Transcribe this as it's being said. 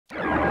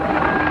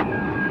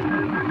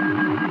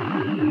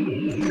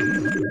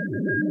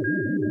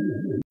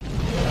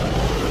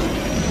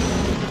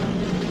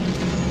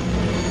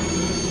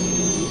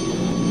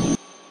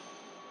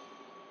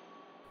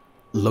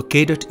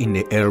Located in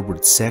the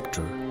Airwood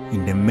sector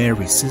in the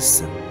Meris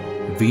system,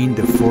 being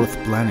the fourth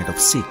planet of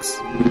 6,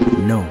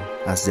 known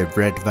as the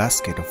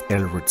breadbasket of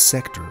Airwood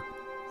sector,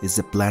 is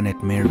the planet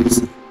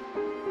Merisee.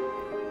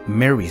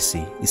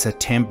 Merisee is a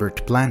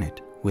temperate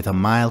planet with a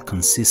mild,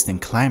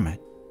 consistent climate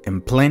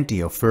and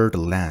plenty of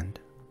fertile land,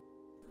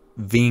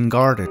 being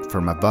guarded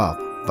from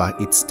above by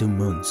its 2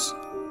 moons,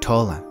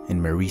 Tola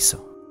and Merisee.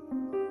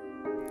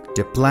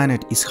 The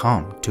planet is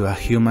home to a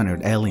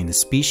humanoid alien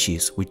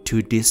species with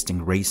 2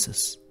 distinct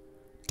races,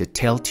 the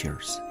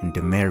Teltiors and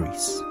the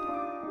Meris.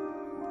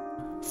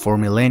 For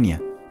millennia,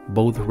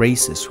 both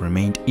races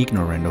remained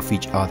ignorant of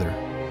each other.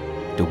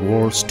 The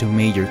world's 2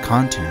 major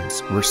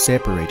continents were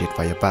separated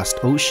by a vast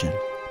ocean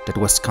that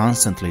was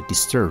constantly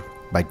disturbed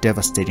by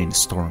devastating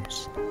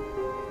storms.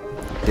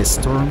 The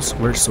storms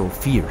were so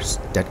fierce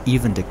that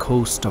even the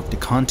coasts of the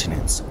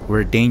continents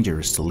were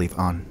dangerous to live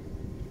on,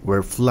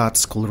 where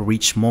floods could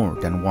reach more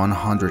than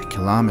 100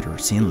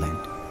 kilometers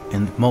inland,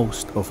 and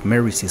most of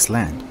Merisee's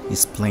land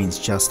is plains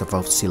just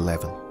above sea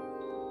level.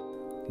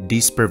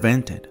 This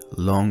prevented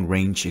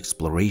long-range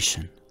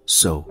exploration,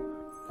 so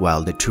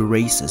while the 2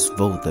 races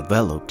both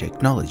developed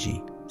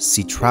technology,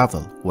 sea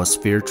travel was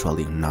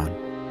virtually unknown.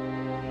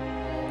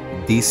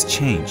 This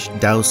changed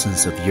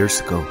thousands of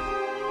years ago.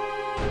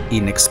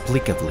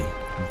 Inexplicably,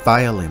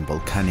 violent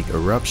volcanic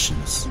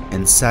eruptions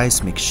and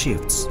seismic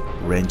shifts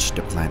wrenched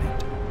the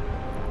planet.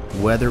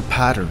 Weather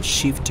patterns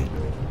shifted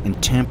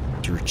and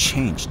temperature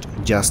changed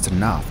just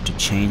enough to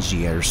change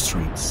the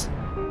airstreams.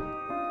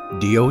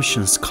 The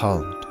oceans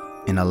calmed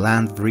and a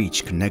land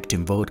bridge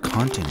connecting both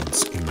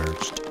continents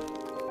emerged.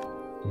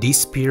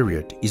 This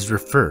period is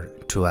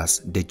referred to as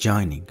the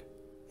joining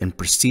and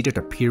preceded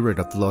a period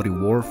of bloody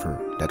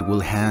warfare that will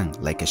hang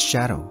like a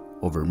shadow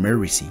over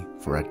Merisee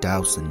for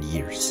 1,000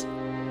 years.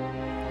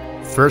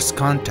 First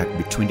contact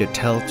between the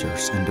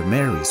Teltiors and the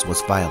Meris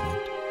was violent.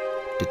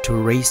 The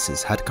 2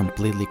 races had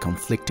completely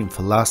conflicting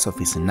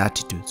philosophies and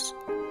attitudes,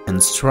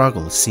 and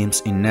struggle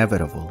seems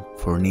inevitable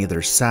for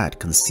neither side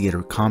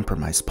considered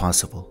compromise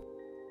possible.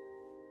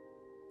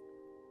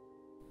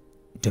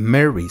 The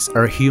Meris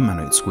are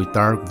humanoids with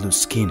dark blue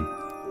skin,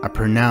 a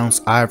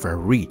pronounced eyebrow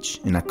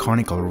ridge and a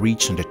conical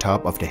ridge on the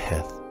top of the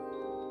head.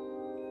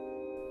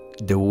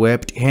 The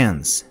webbed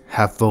hands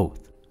have both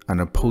an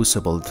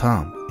opposable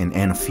thumb and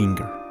end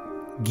finger,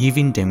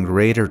 giving them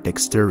greater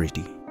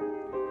dexterity.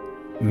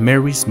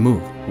 Meris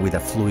move with a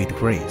fluid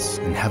grace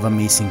and have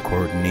amazing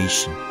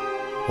coordination.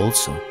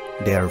 Also,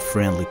 they are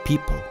friendly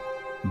people,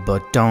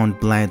 but don't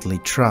blindly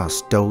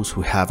trust those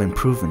who haven't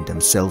proven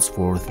themselves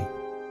worthy.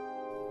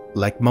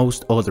 Like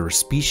most other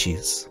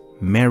species,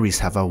 Meris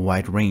have a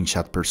wide range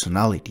of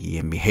personality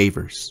and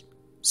behaviors.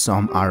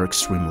 Some are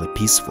extremely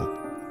peaceful,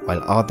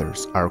 while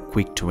others are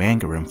quick to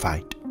anger and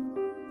fight.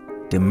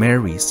 The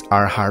Meris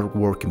are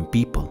hard-working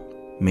people,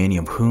 many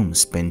of whom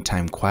spend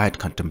time in quiet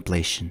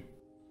contemplation.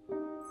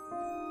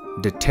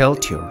 The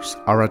Teltiors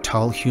are a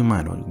tall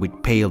humanoid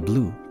with pale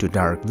blue to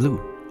dark blue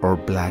or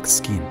black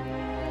skin.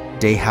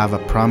 They have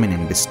a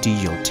prominent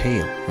vestigial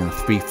tail and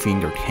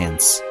 3-fingered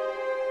hands.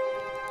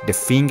 The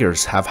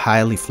fingers have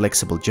highly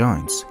flexible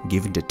joints,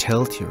 giving the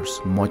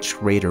Teltiors much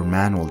greater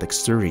manual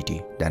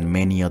dexterity than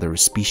many other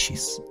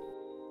species.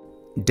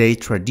 They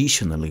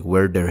traditionally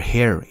wear their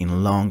hair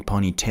in long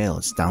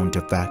ponytails down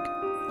the back,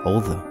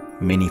 although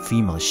many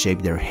females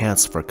shave their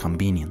heads for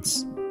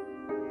convenience.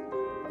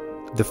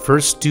 The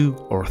first 2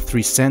 or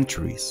 3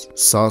 centuries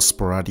saw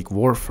sporadic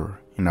warfare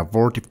and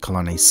abortive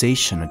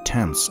colonization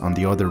attempts on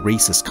the other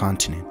races'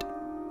 continent.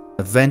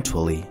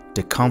 Eventually,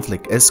 the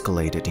conflict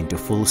escalated into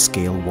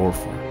full-scale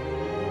warfare.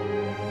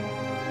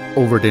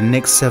 Over the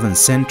next 7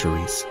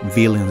 centuries,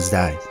 billions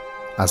died,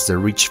 as the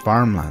rich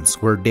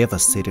farmlands were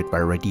devastated by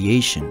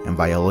radiation and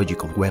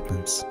biological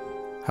weapons.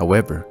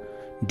 However,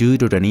 due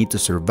to the need to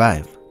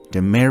survive, the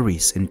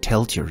Meris and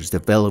Teltiors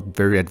developed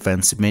very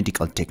advanced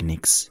medical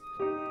techniques.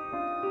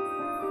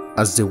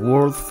 As the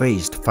world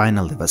faced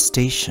final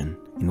devastation,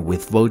 and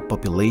with both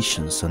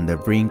populations on the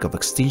brink of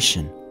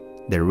extinction,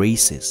 the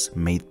races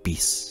made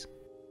peace.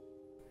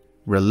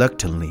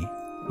 Reluctantly,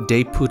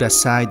 they put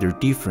aside their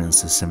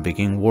differences and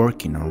began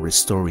working on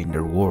restoring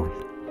their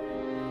world.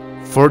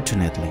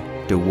 Fortunately,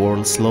 the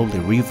world slowly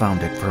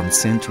rebounded from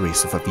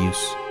centuries of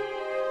abuse.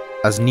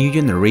 As new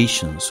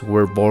generations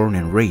were born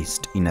and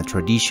raised in a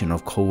tradition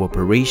of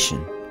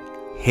cooperation,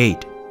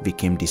 hate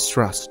became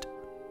distrust,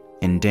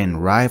 and then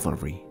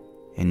rivalry,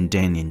 and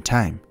then in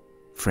time,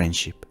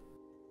 friendship.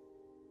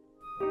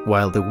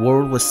 While the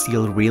world was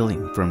still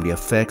reeling from the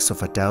effects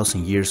of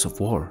 1,000 years of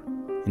war,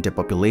 and the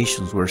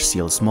populations were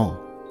still small,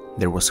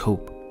 there was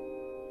hope.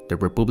 The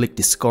Republic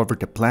discovered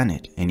the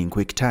planet, and in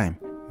quick time,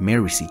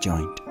 Merisee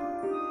joined.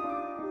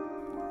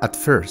 At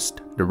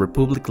first, the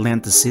Republic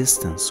lent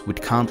assistance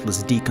with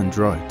countless Deacon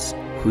droids,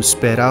 who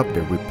sped up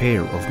the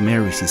repair of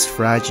Merisee's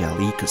fragile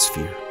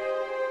ecosphere.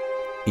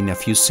 In a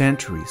few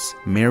centuries,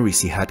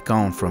 Merisee had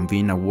gone from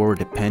being a world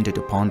dependent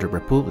upon the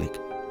Republic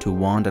to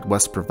one that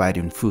was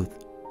providing food,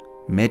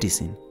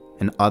 medicine,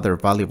 and other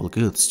valuable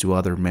goods to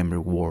other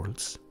member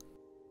worlds.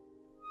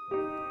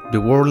 The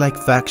warlike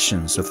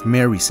factions of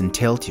Meris and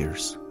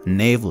Teltiors,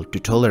 unable to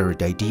tolerate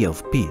the idea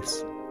of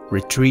peace,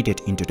 retreated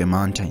into the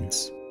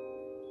mountains.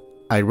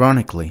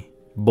 Ironically,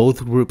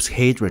 both groups'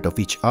 hatred of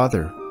each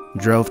other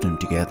drove them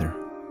together.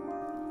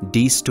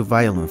 These two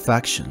violent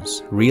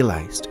factions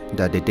realized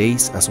that the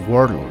days as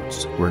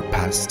warlords were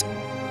past.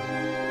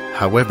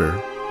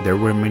 However, there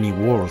were many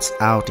worlds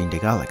out in the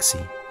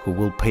galaxy who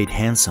will pay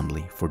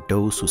handsomely for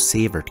those who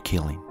savored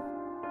killing.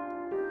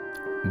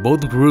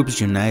 Both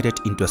groups united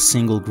into a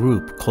single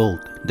group called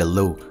the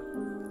Loag,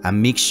 a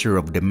mixture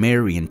of the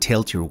Meri and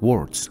Teltior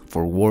words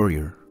for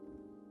warrior.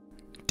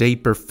 They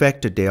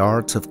perfected the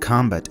arts of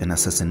combat and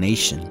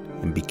assassination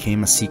and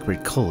became a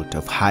secret cult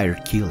of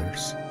hired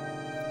killers.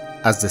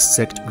 As the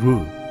sect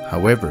grew,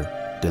 however,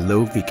 the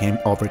Loag became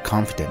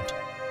overconfident.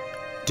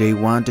 They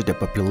wanted the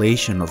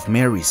population of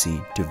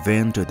Merisee to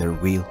bend to their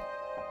will.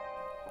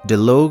 The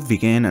Loag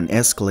began an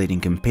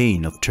escalating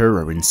campaign of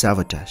terror and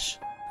sabotage.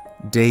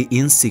 They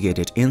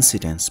instigated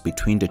incidents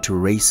between the two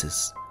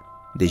races.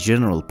 The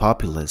general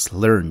populace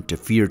learned to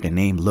fear the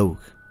name Loag.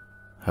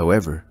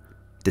 However,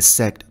 the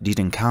sect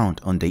didn't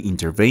count on the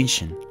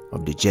intervention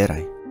of the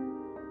Jedi.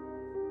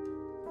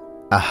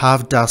 A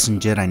half-dozen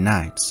Jedi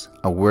Knights,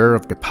 aware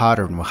of the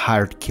pattern of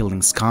hired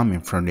killings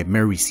coming from the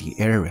Merisee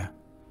area,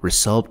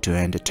 resolved to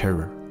end the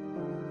terror.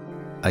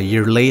 A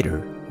year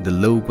later, the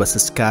Loag was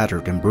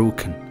scattered and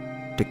broken,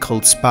 the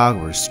cult's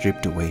power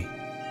stripped away.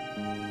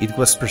 It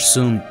was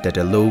presumed that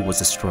the Loag was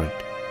destroyed,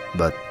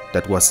 but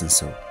that wasn't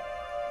so.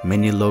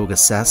 Many Loag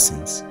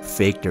assassins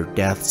faked their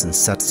deaths in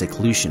such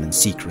seclusion and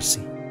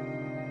secrecy.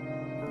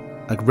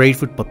 A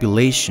grateful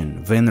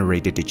population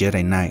venerated the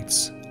Jedi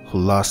Knights, who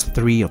lost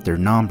 3 of their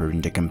number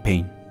in the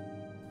campaign.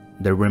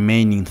 The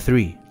remaining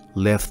 3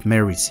 left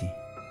Merisee.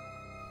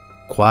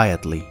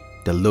 Quietly,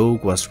 the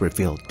Loag was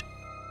revealed.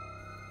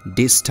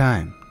 This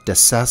time, the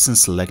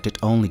assassins selected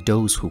only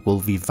those who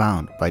will be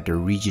bound by the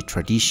rigid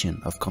tradition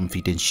of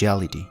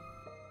confidentiality.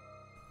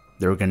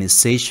 The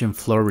organization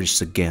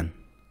flourished again,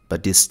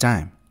 but this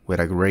time with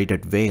a greater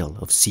veil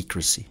of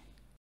secrecy.